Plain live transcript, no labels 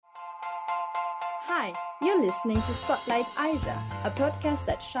Hi, you're listening to Spotlight IDEA, a podcast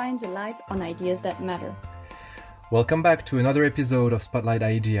that shines a light on ideas that matter. Welcome back to another episode of Spotlight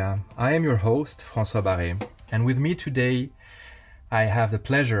IDEA. I am your host, François Barret, and with me today I have the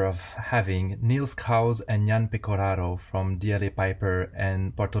pleasure of having Niels Krause and Jan Pecoraro from DLA Piper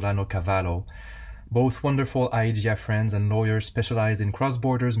and Bartolano Cavallo, both wonderful IDEA friends and lawyers specialized in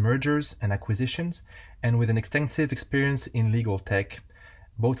cross-borders mergers and acquisitions, and with an extensive experience in legal tech.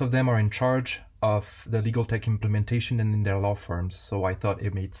 Both of them are in charge of the legal tech implementation and in their law firms, so I thought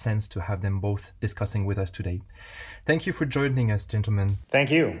it made sense to have them both discussing with us today. Thank you for joining us, gentlemen. Thank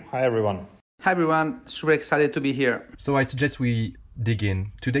you. Hi, everyone. Hi, everyone. Super excited to be here. So I suggest we dig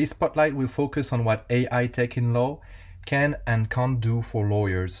in. Today's Spotlight will focus on what AI tech in law can and can't do for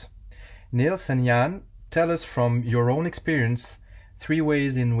lawyers. Niels and Jan, tell us from your own experience 3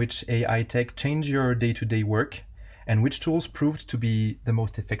 ways in which AI tech changed your day-to-day work and which tools proved to be the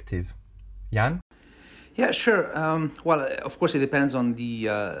most effective. Jan? Yeah, sure. Well, of course, it depends on the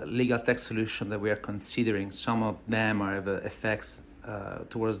legal tech solution that we are considering. Some of them have effects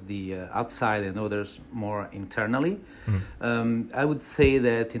towards the outside and others more internally. I would say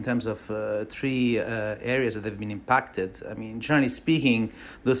that in terms of 3 areas that have been impacted, I mean, generally speaking,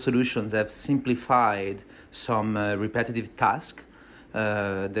 those solutions have simplified some repetitive tasks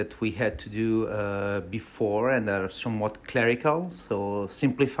that we had to do before and are somewhat clerical, so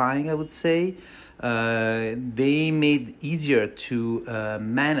simplifying, I would say. They made easier to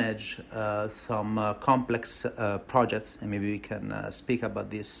manage some complex projects, and maybe we can speak about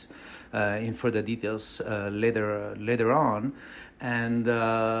this in further details later on. And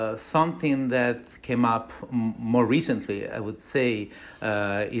something that came up more recently, I would say,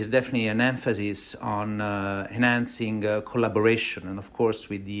 is definitely an emphasis on enhancing collaboration. And of course,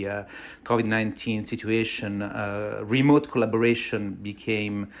 with the COVID-19 situation, remote collaboration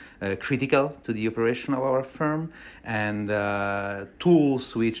became critical to the operation of our firm, and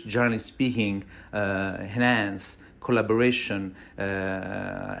tools which, generally speaking, enhance collaboration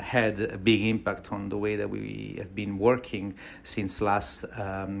had a big impact on the way that we have been working since last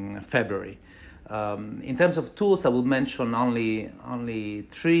February. In terms of tools, I will mention only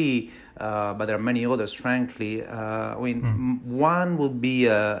 3, but there are many others, frankly. One would be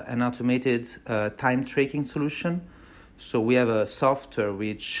an automated time tracking solution. So we have a software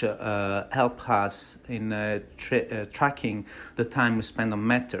which helps us in tracking the time we spend on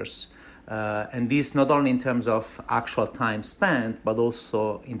matters. And this not only in terms of actual time spent, but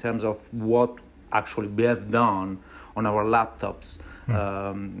also in terms of what actually we have done on our laptops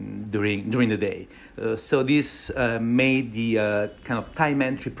during the day. So this made the kind of time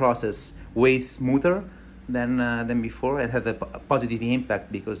entry process way smoother than before. It had a positive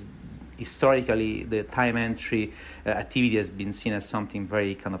impact because historically the time entry activity has been seen as something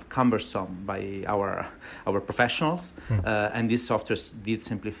very kind of cumbersome by our professionals, and this software did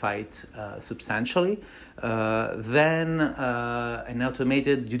simplify it substantially. Then an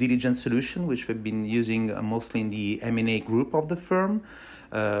automated due diligence solution, which we've been using mostly in the M&A group of the firm,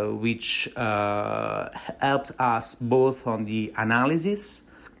 which helped us both on the analysis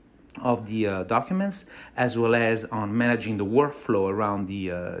of the documents as well as on managing the workflow around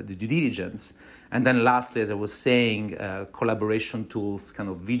the due diligence. And then lastly, as I was saying, collaboration tools, kind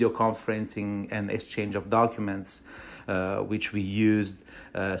of video conferencing and exchange of documents, which we used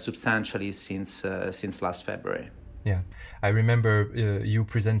substantially since last February. Yeah, I remember you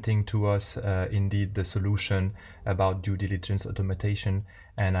presenting to us indeed the solution about due diligence automation,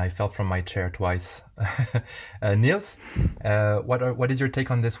 and I fell from my chair twice. Niels, what is your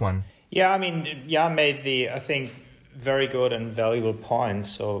take on this one? Yeah, I mean, Jan made I think, very good and valuable points.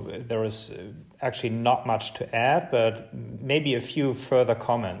 So there is actually not much to add, but maybe a few further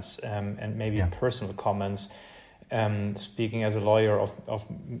comments and maybe personal comments. Speaking as a lawyer of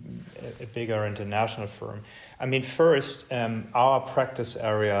a bigger international firm. I mean, first, our practice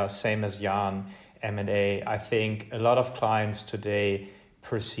area, same as Jan, M&A, I think a lot of clients today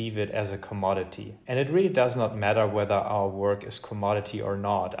perceive it as a commodity. And it really does not matter whether our work is commodity or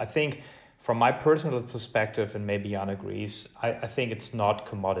not. I think from my personal perspective, and maybe Jan agrees, I think it's not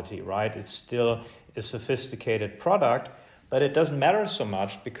commodity, right? It's still a sophisticated product, but it doesn't matter so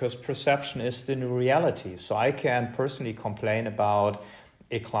much because perception is the new reality. So I can personally complain about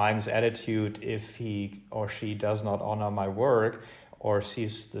a client's attitude if he or she does not honor my work or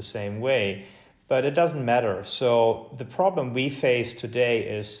sees the same way, but it doesn't matter. So the problem we face today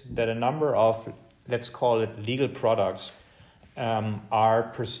is that a number of, let's call it legal products, are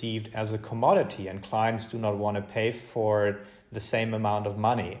perceived as a commodity, and clients do not want to pay for the same amount of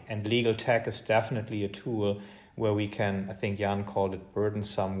money. And legal tech is definitely a tool where we can, I think Jan called it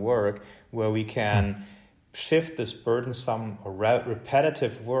burdensome work, where we can shift this burdensome or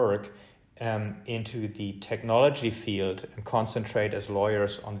repetitive work into the technology field and concentrate as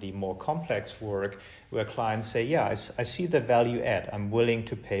lawyers on the more complex work where clients say, yeah, I see the value add, I'm willing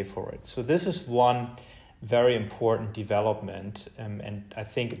to pay for it. So this is one very important development, and I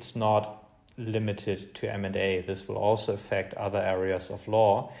think it's not limited to M&A. This will also affect other areas of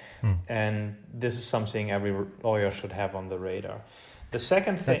law, and this is something every lawyer should have on the radar. The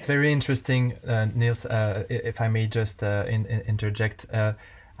second thing... That's very interesting, Niels, if I may just interject.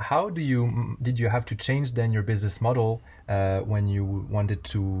 How did you have to change then your business model when you wanted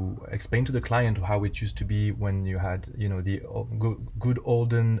to explain to the client how it used to be when you had the good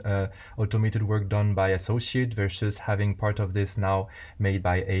olden automated work done by associate versus having part of this now made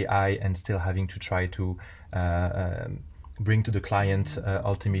by AI and still having to try to bring to the client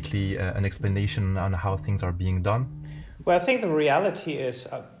ultimately an explanation on how things are being done? Well, I think the reality is,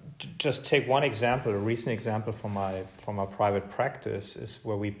 just take one example, a recent example from our private practice is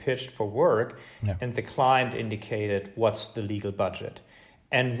where we pitched for work and the client indicated what's the legal budget.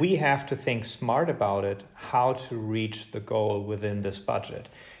 And we have to think smart about it, how to reach the goal within this budget.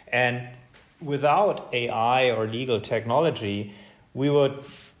 And without AI or legal technology, we would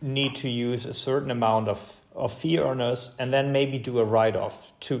need to use a certain amount of fee earners and then maybe do a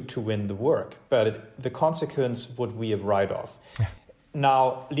write-off to win the work. But the consequence would be a write-off. Yeah.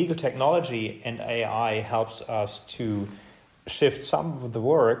 Now, legal technology and AI helps us to shift some of the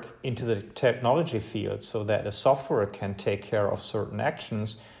work into the technology field so that a software can take care of certain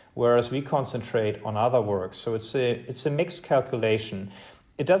actions, whereas we concentrate on other work. So it's a mixed calculation.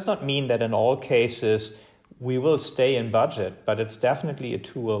 It does not mean that in all cases we will stay in budget, but it's definitely a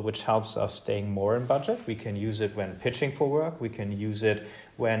tool which helps us staying more in budget. We can use it when pitching for work. We can use it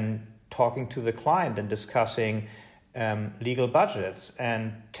when talking to the client and discussing legal budgets,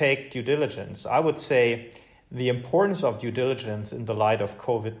 and take due diligence. I would say the importance of due diligence in the light of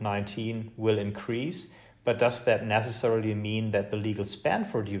COVID-19 will increase, but does that necessarily mean that the legal spend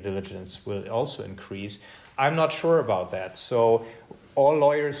for due diligence will also increase? I'm not sure about that. So all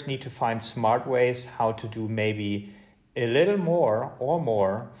lawyers need to find smart ways how to do maybe a little more or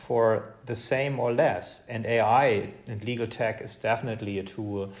more for the same or less. And AI and legal tech is definitely a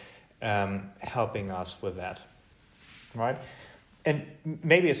tool helping us with that. Right? And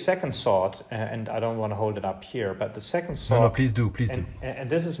maybe a second thought, and I don't want to hold it up here, but the second thought... No, please do. And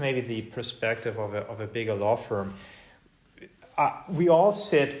this is maybe the perspective of a bigger law firm. We all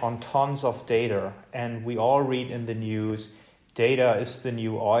sit on tons of data, and we all read in the news, data is the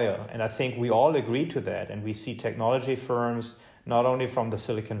new oil. And I think we all agree to that. And we see technology firms, not only from the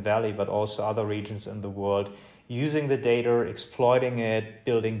Silicon Valley, but also other regions in the world, using the data, exploiting it,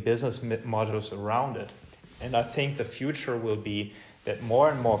 building business models around it. And I think the future will be that more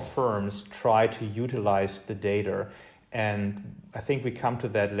and more firms try to utilize the data. And I think we come to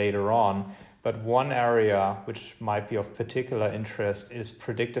that later on. But one area which might be of particular interest is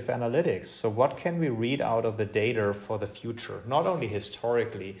predictive analytics. So what can we read out of the data for the future, not only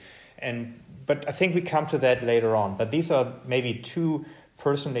historically, but I think we come to that later on. But these are maybe two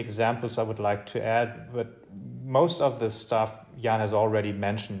personal examples I would like to add. But most of the stuff Jan has already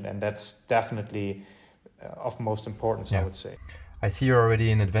mentioned, and that's definitely of most importance, I would say. I see you're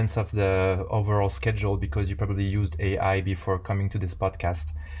already in advance of the overall schedule because you probably used AI before coming to this podcast.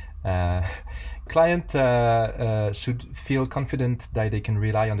 Client should feel confident that they can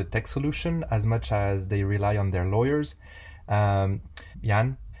rely on the tech solution as much as they rely on their lawyers.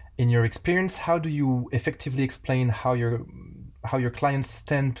 Jan, in your experience, how do you effectively explain how your clients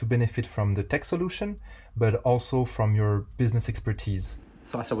stand to benefit from the tech solution, but also from your business expertise?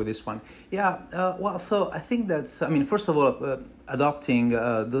 So I'll start with this one. So I think that, first of all, adopting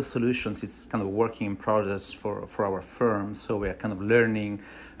those solutions, it's kind of a working in progress for our firm. So we're kind of learning,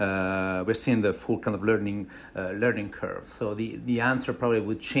 we're seeing the full kind of learning curve. So the answer probably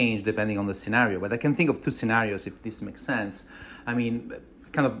would change depending on the scenario. But I can think of two scenarios if this makes sense.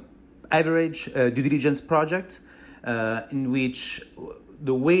 Kind of average due diligence project in which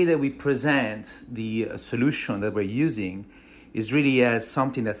the way that we present the solution that we're using is really as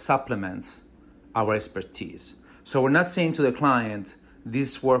something that supplements our expertise. So we're not saying to the client,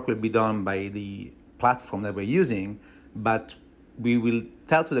 this work will be done by the platform that we're using, but we will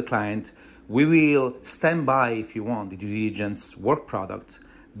tell to the client, we will stand by, if you want, the due diligence work product,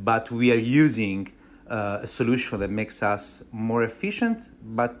 but we are using a solution that makes us more efficient,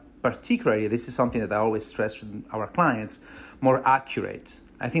 but particularly, this is something that I always stress with our clients, more accurate.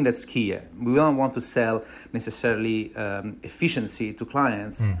 I think that's key. We don't want to sell necessarily efficiency to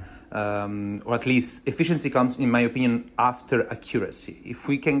clients, or at least efficiency comes, in my opinion, after accuracy. If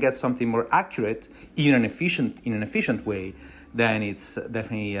we can get something more accurate in an efficient way, then it's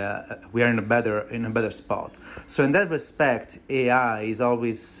definitely we are in a better spot. So in that respect, AI is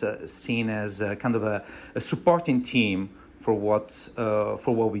always seen as kind of a supporting team for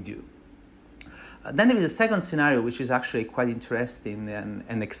what we do. Then there is a second scenario, which is actually quite interesting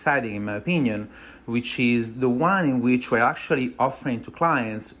and exciting, in my opinion, which is the one in which we're actually offering to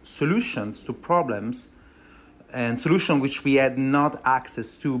clients solutions to problems, and solutions which we had not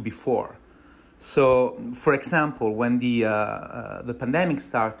access to before. So, for example, when the pandemic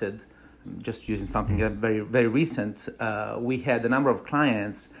started, just using something very, very recent, we had a number of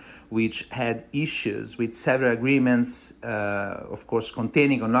clients which had issues with several agreements, of course,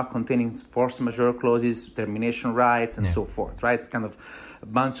 containing or not containing force majeure clauses, termination rights, and so forth, right? It's kind of a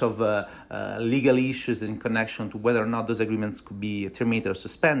bunch of legal issues in connection to whether or not those agreements could be terminated or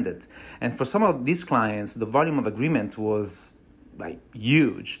suspended. And for some of these clients, the volume of agreement was like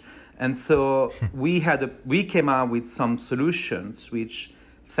huge. And so we came up with some solutions which,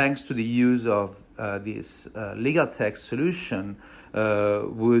 thanks to the use of this legal tech solution,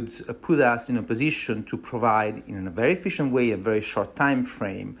 would put us in a position to provide, in a very efficient way, a very short time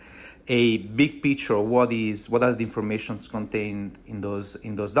frame, a big picture of what are the information contained in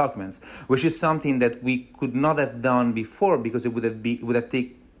those documents, which is something that we could not have done before because it would have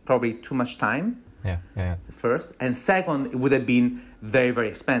taken probably too much time. Yeah. First, and second, it would have been very, very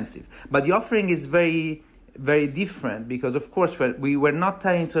expensive. But the offering is very, very different because, of course, we were not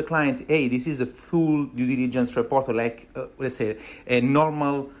telling to a client, hey, this is a full due diligence report, or like, let's say, a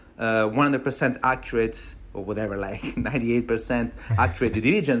normal 100% accurate, or whatever, like 98% accurate due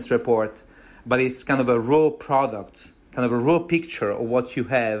diligence report, but it's kind of a raw product, kind of a raw picture of what you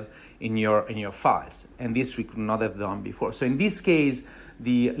have in your files. And this we could not have done before. So in this case,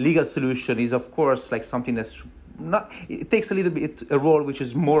 the legal solution is, of course, like something that's it takes a little bit a role which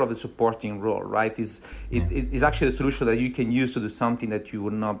is more of a supporting role, right? It's actually a solution that you can use to do something that you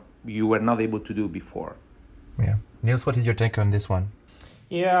were not able to do before. Yeah. Niels, what is your take on this one?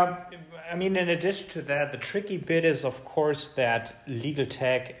 Yeah, I mean, in addition to that, the tricky bit is, of course, that legal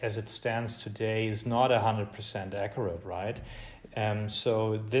tech as it stands today is not 100% accurate, right?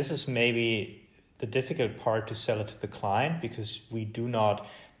 So this is maybe the difficult part to sell it to the client, because we do not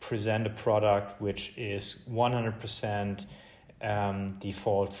present a product which is 100%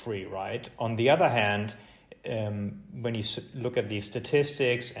 default free, right? On the other hand, when you look at the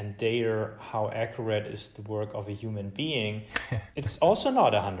statistics and data, how accurate is the work of a human being, it's also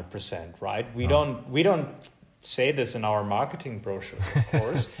not 100%, right? We don't say this in our marketing brochures, of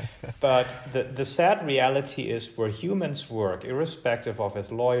course, but the sad reality is where humans work, irrespective of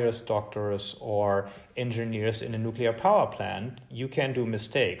as lawyers, doctors, or engineers in a nuclear power plant, you can do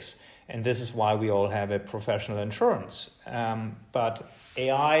mistakes. And this is why we all have a professional insurance. But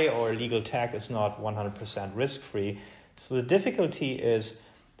AI or legal tech is not 100% risk-free. So the difficulty is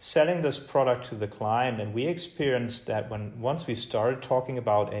selling this product to the client, and we experienced that once we started talking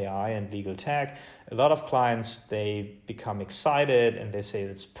about AI and legal tech, a lot of clients, they become excited and they say,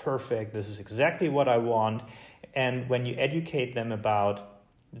 it's perfect, this is exactly what I want. And when you educate them about,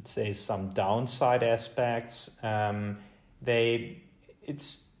 let's say, some downside aspects,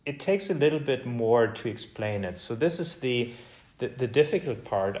 it takes a little bit more to explain it. So this is the difficult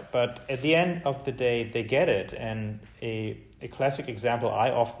part, but at the end of the day, they get it. And a classic example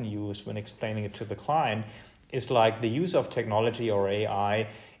I often use when explaining it to the client is like the use of technology or AI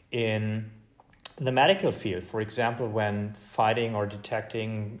in the medical field. For example, when fighting or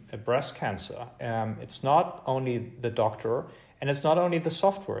detecting a breast cancer, it's not only the doctor and it's not only the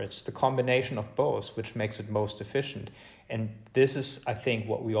software, it's the combination of both, which makes it most efficient. And this is, I think,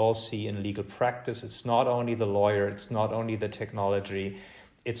 what we all see in legal practice. It's not only the lawyer, it's not only the technology,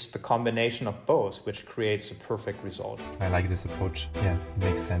 it's the combination of both, which creates a perfect result. I like this approach. Yeah, it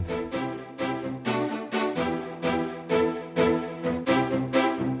makes sense.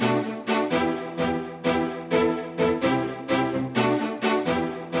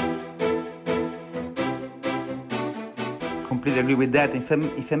 Completely agree with that. If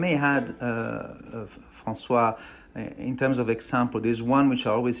I may add, François, in terms of example, there's one which I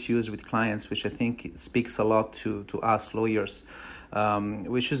always use with clients, which I think speaks a lot to us lawyers,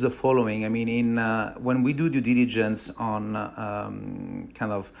 which is the following. I mean, when we do due diligence on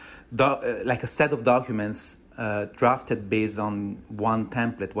kind of like a set of documents drafted based on one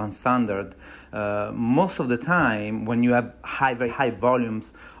template, one standard, most of the time when you have very high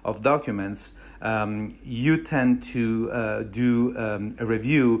volumes of documents, you tend to do a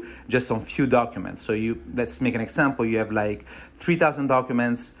review just on few documents. So let's make an example. You have like 3,000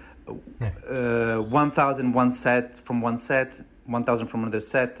 documents, 1,000 one set from one set, 1,000 from another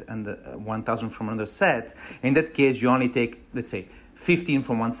set, and 1,000 from another set. In that case, you only take, let's say, 15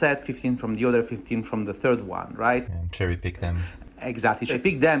 from one set, 15 from the other, 15 from the third one, right? And cherry pick them. Exactly. Cherry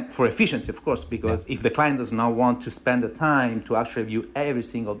pick them for efficiency, of course, because if the client does not want to spend the time to actually review every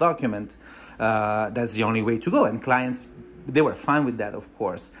single document, that's the only way to go. And clients, they were fine with that, of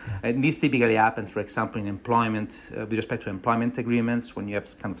course. And this typically happens, for example, in employment, with respect to employment agreements, when you have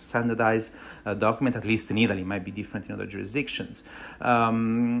kind of standardized document, at least in Italy, it might be different in other jurisdictions.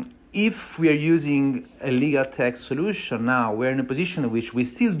 If we are using a legal tech solution now, we're in a position in which we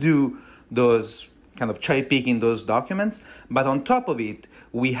still do those kind of cherry picking those documents, but on top of it,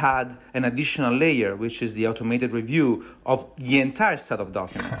 we had an additional layer, which is the automated review of the entire set of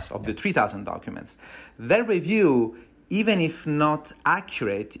documents, of the 3,000 documents. That review, even if not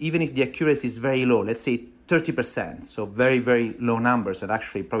accurate, even if the accuracy is very low, let's say 30%, so very, very low numbers, and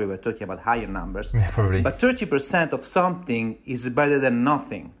actually probably we're talking about higher numbers, probably. But 30% of something is better than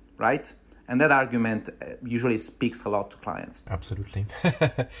nothing, right? And that argument usually speaks a lot to clients. Absolutely.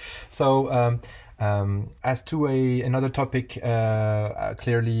 So, as to another topic,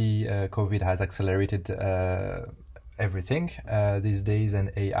 clearly COVID has accelerated everything these days, and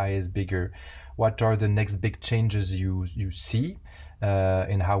AI is bigger. What are the next big changes you see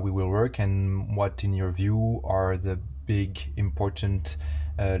in how we will work, and what, in your view, are the big important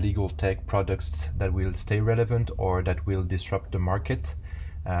legal tech products that will stay relevant or that will disrupt the market?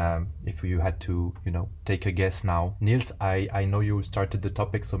 If you had to, take a guess now. Niels, I know you started the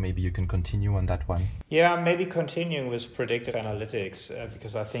topic, so maybe you can continue on that one. Yeah, maybe continuing with predictive analytics,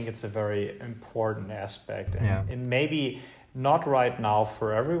 because I think it's a very important aspect. And maybe not right now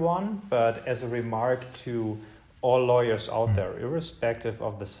for everyone, but as a remark to all lawyers out there, irrespective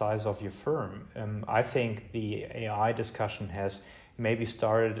of the size of your firm. I think the AI discussion has maybe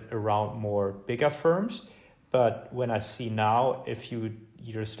started around more bigger firms, but when I see now, a few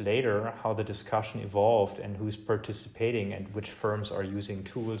years later, how the discussion evolved and who's participating and which firms are using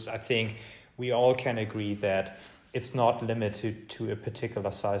tools, I think we all can agree that it's not limited to a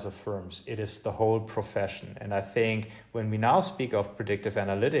particular size of firms. It is the whole profession. And I think when we now speak of predictive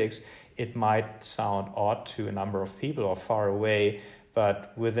analytics, it might sound odd to a number of people or far away,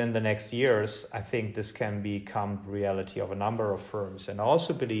 but within the next years, I think this can become reality of a number of firms. And I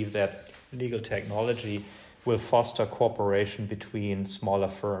also believe that legal technology will foster cooperation between smaller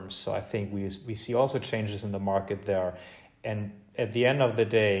firms. So I think we see also changes in the market there. And at the end of the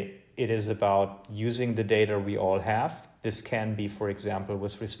day, it is about using the data we all have. This can be, for example,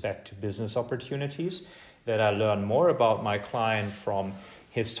 with respect to business opportunities, that I learn more about my client from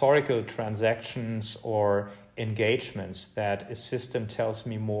historical transactions or engagements, that a system tells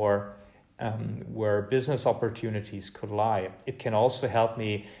me more where business opportunities could lie. It can also help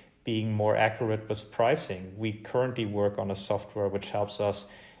me being more accurate with pricing. We currently work on a software which helps us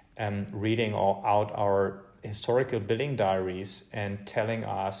reading out our historical billing diaries and telling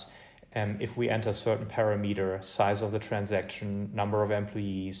us if we enter certain parameter, size of the transaction, number of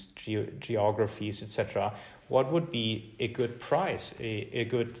employees, geographies, etc., what would be a good price, a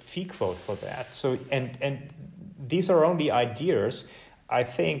good fee quote for that. So, and these are only ideas. I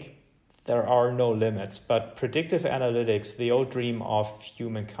think there are no limits, but predictive analytics, the old dream of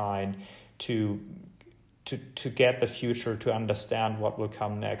humankind to get the future, to understand what will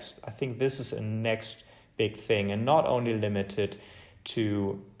come next. I think this is a next big thing, and not only limited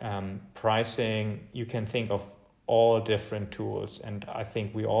to pricing. You can think of all different tools, and I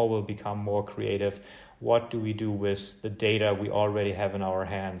think we all will become more creative. What do we do with the data we already have in our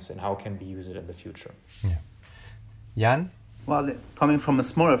hands, and how can we use it in the future? Yeah. Jan? Well, coming from a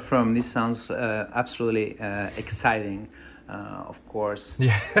smaller firm, this sounds absolutely exciting, of course.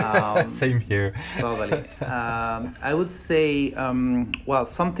 Yeah, same here. Totally. I would say,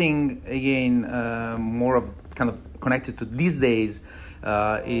 something, again, more of kind of connected to these days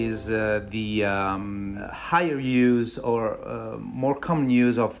is the higher use or more common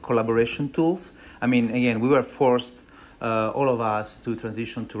use of collaboration tools. I mean, again, we were forced, all of us, to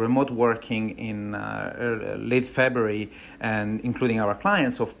transition to remote working in late February, and including our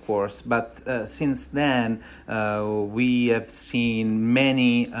clients, of course. But since then, we have seen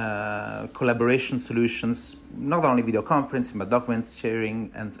many collaboration solutions, not only video conferencing, but documents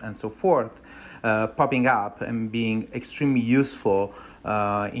sharing and so forth, popping up and being extremely useful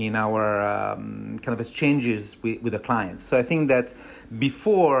in our kind of exchanges with the clients. So I think that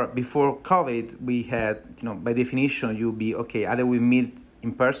before COVID, we had, by definition, you'll be, okay, either we meet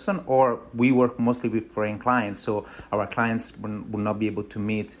in person or we work mostly with foreign clients. So our clients will not be able to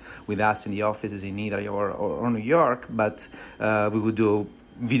meet with us in the offices in Italy or New York, but we would do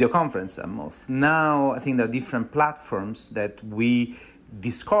video conference at most. Now I think there are different platforms that we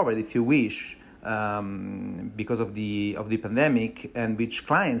discovered, if you wish, because of the pandemic, and which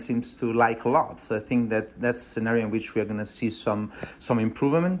clients seems to like a lot. So I think that's an area in which we are going to see some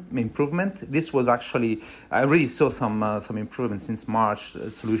improvement. This was actually, I already saw some improvement since March.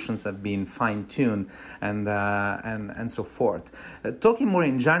 Solutions have been fine-tuned and so forth. Talking more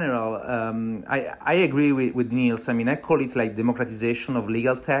in general, I agree with Niels. I mean, I call it like democratization of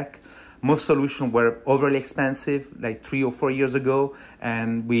legal tech. Most solutions were overly expensive, like 3 or 4 years ago,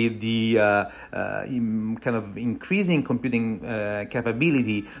 and with the kind of increasing computing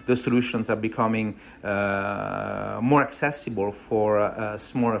capability, those solutions are becoming more accessible for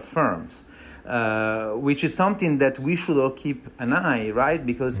smaller firms, which is something that we should all keep an eye, right?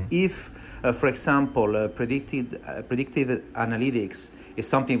 Because if, for example, predictive analytics is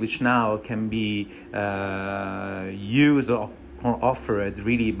something which now can be used or offered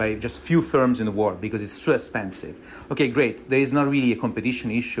really by just few firms in the world because it's too expensive. Okay, great. There is not really a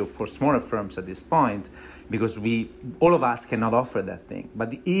competition issue for smaller firms at this point because all of us cannot offer that thing.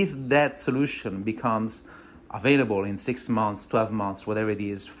 But if that solution becomes available in 6 months, 12 months, whatever it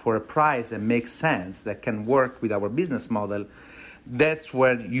is, for a price that makes sense, that can work with our business model, that's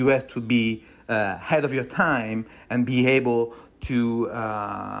where you have to be ahead of your time and be able to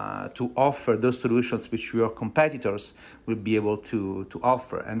offer those solutions which your competitors will be able to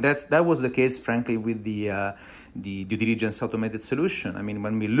offer. And that was the case, frankly, with the due diligence automated solution. I mean,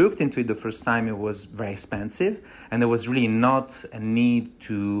 when we looked into it the first time, it was very expensive, and there was really not a need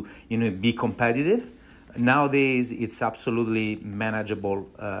to be competitive. Nowadays, it's absolutely manageable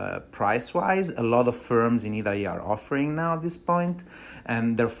price-wise. A lot of firms in Italy are offering now at this point,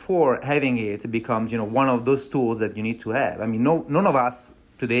 and therefore having it becomes one of those tools that you need to have. I mean, none of us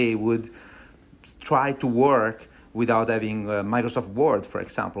today would try to work without having Microsoft Word, for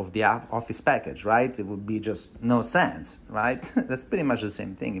example, of the Office package, right? It would be just no sense, right? That's pretty much the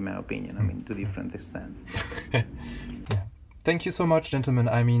same thing, in my opinion. I mean, to different extents. Yeah. Thank you so much, gentlemen.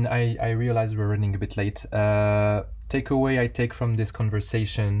 I mean, I realize we're running a bit late. Takeaway I take from this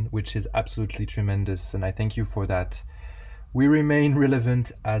conversation, which is absolutely tremendous, and I thank you for that. We remain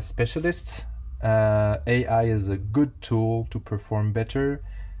relevant as specialists. AI is a good tool to perform better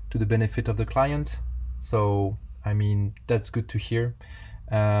to the benefit of the client. So, I mean, that's good to hear.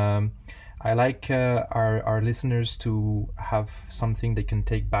 I like our listeners to have something they can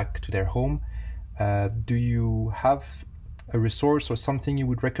take back to their home. Do you have a resource or something you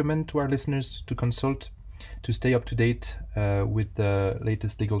would recommend to our listeners to consult to stay up to date with the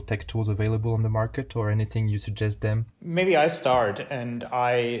latest legal tech tools available on the market, or anything you suggest them? Maybe I start, and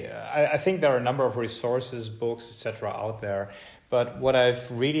I think there are a number of resources, books, etc. out there. But what I've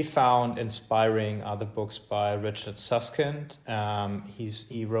really found inspiring are the books by Richard Susskind.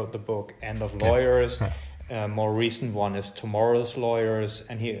 He wrote the book End of Lawyers. Yeah. More recent one is Tomorrow's Lawyers,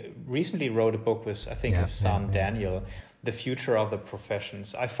 and he recently wrote a book with, I think, his son Daniel, The Future of the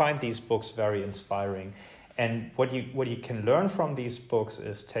Professions. I find these books very inspiring. And what you can learn from these books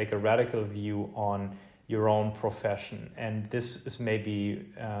is take a radical view on your own profession. And this is maybe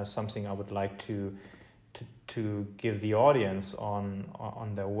something I would like to give the audience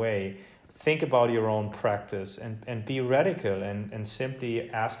on their way. Think about your own practice and be radical and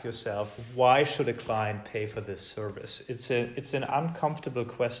simply ask yourself, why should a client pay for this service? It's an uncomfortable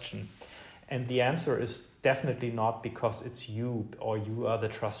question. And the answer is definitely not because it's you or you are the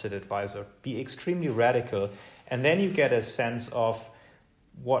trusted advisor. Be extremely radical, and then you get a sense of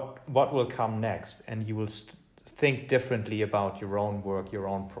what will come next, and you will think differently about your own work, your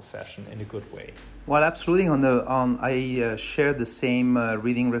own profession in a good way. Well, absolutely. I share the same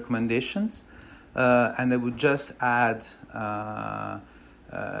reading recommendations, and I would just add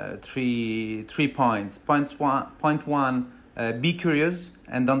three points. Point one. Be curious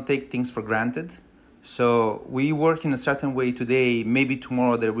and don't take things for granted. So we work in a certain way today. Maybe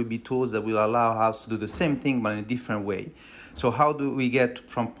tomorrow there will be tools that will allow us to do the same thing but in a different way. So how do we get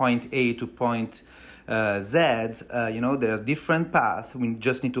from point A to point Z? There are different paths. We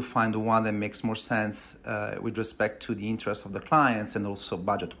just need to find the one that makes more sense with respect to the interests of the clients and also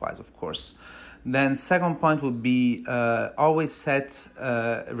budget-wise, of course. Then second point would be always set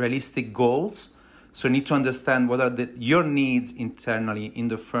realistic goals. So you need to understand what are your needs internally in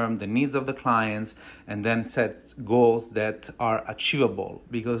the firm, the needs of the clients, and then set goals that are achievable.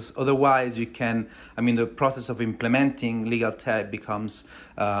 Because otherwise the process of implementing legal tech becomes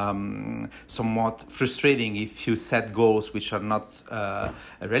somewhat frustrating if you set goals which are not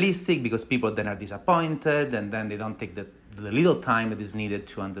realistic, because people then are disappointed and then they don't take the little time that is needed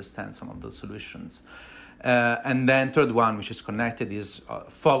to understand some of those solutions. And then third one, which is connected, is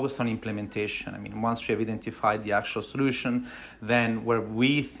focused on implementation. I mean, once we have identified the actual solution, then where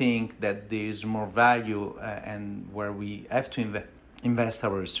we think that there is more value and where we have to invest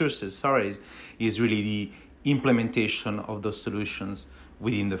our resources, is really the implementation of those solutions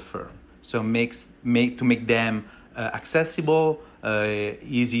within the firm. So to make them accessible,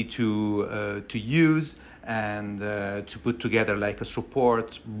 easy to use, and to put together like a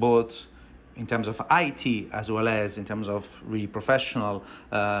support both in terms of IT as well as in terms of really professional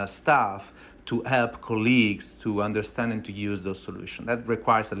staff to help colleagues to understand and to use those solutions. That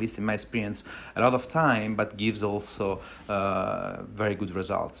requires, at least in my experience, a lot of time, but gives also very good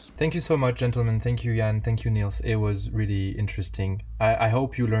results. Thank you so much, gentlemen. Thank you, Jan. Thank you, Niels. It was really interesting. I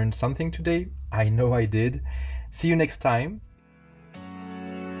hope you learned something today. I know I did. See you next time.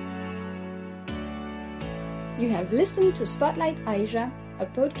 You have listened to Spotlight AIJA, a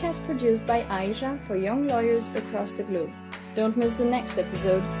podcast produced by AIJA for young lawyers across the globe. Don't miss the next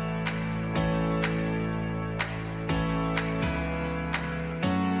episode.